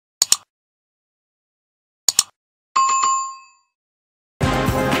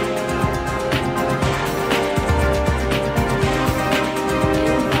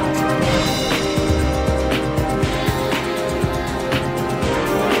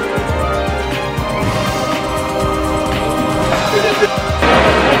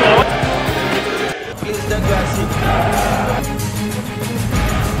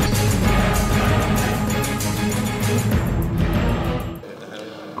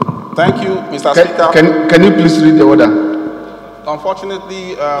Thank you, Mr. Speaker. Can you please read the order?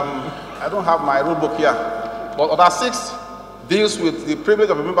 Unfortunately, I don't have my rule book here, but Order 6 deals with the privilege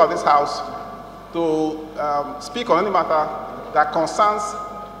of a member of this House to speak on any matter that concerns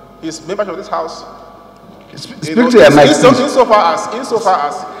his membership of this House. Speak to your mic, insofar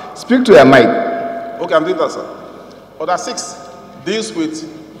as... Speak to your mic. Okay, I'm doing that, sir. Order 6 deals with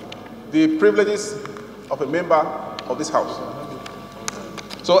the privileges of a member of this House.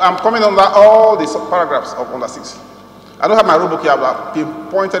 So I'm coming under all the paragraphs of Order 6. I don't have my rule book here, but I've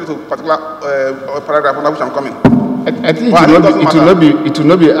pointed to a particular paragraph under which I'm coming. I think it will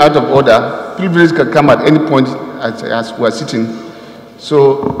not be out of order. Privileges can come at any point as we are sitting.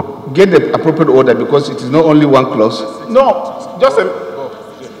 So get the appropriate order, because it is not only one clause. No, just a...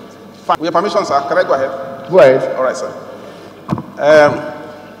 Fine. With your permission, sir, can I go ahead? Go ahead. All right, sir.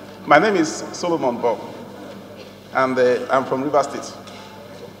 My name is Solomon Bob, and I'm from River State.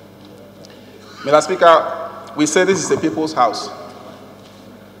 Mr. Speaker, we say this is a people's house.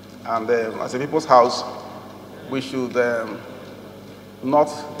 And as a people's house, we should not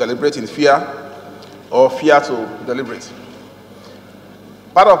deliberate in fear or fear to deliberate.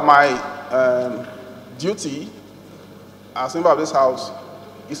 Part of my duty as a member of this House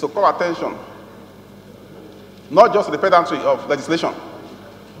is to call attention not just to the pedantry of legislation,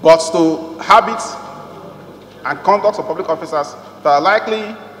 but to habits and conducts of public officers that are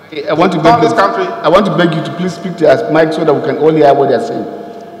likely I want to beg you to please speak to your mic so that we can all hear what they are saying.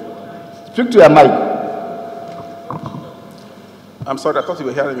 Speak to your mic. I'm sorry, I thought you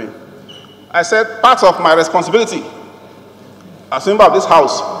were hearing me. I said part of my responsibility as a member of this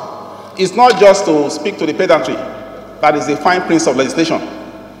House is not just to speak to the pedantry, that is the fine print of legislation,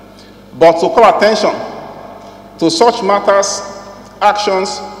 but to call attention to such matters,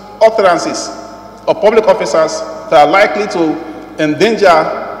 actions, utterances of public officers that are likely to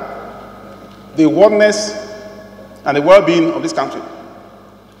endanger the oneness and the well-being of this country.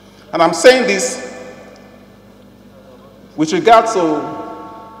 And I'm saying this with regard to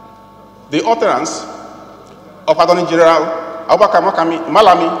the utterance of Attorney General Abubakar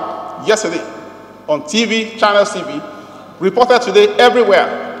Malami yesterday on TV, Channel TV, reported today everywhere,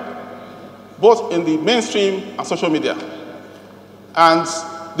 both in the mainstream and social media. And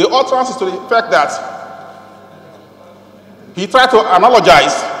the utterance is to the fact that he tried to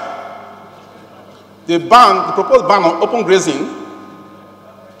analogize the proposed ban on open grazing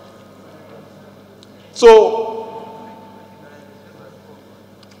so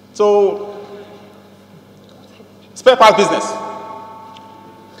spare parts business.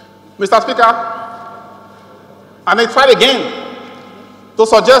 Mr. Speaker, and they tried again to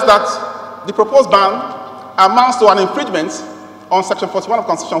suggest that the proposed ban amounts to an infringement on Section 41 of the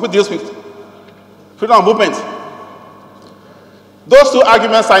Constitution, which deals with freedom of movement. Those two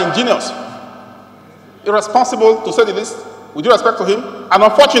arguments are ingenious, irresponsible to say the least, with due respect to him, and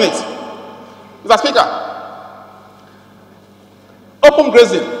unfortunate. Mr. Speaker, open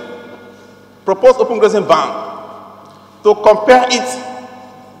grazing, proposed open grazing ban, to compare it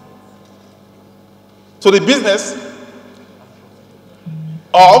to the business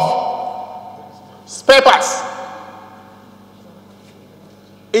of spare parts.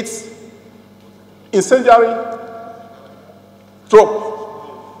 It's incendiary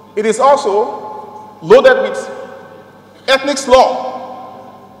trope. It is also loaded with ethnic slur.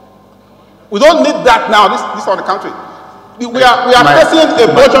 We don't need that now, this on the country. We are facing a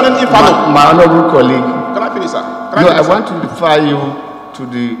burgeoning inferno. My honorable colleague. Can I finish, sir? I want to refer you to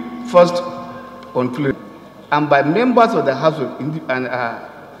the first on plenary. And by members of the House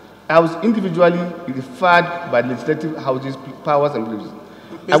I was individually referred by legislative houses, powers and privileges.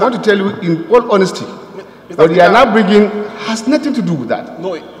 I want to tell you in all honesty, what you are now bringing has nothing to do with that.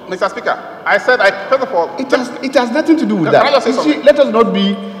 No, Mr. Speaker, I said, first of all... It has nothing to do with that. Can I just say something? Let us not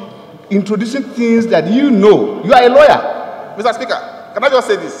be introducing things that you know. You are a lawyer. Mr. Speaker, can I just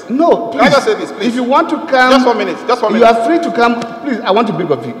say this? No, please. Can I just say this, please? If you want to come... Just 1 minute, just 1 minute. You are free to come. Please, I want to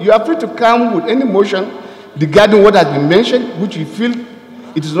beg of you. You are free to come with any motion regarding what has been mentioned, which you feel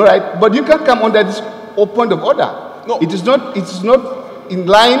it is not right, but you can come under this point of order. No. It is not in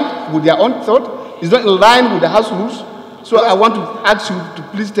line with your own thought. It's not in line with the House rules. So I want to ask you to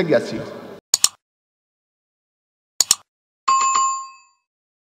please take your seat.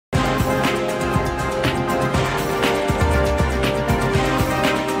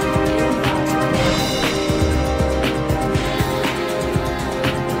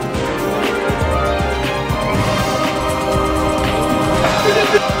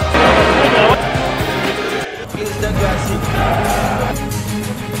 Please, the Grazing.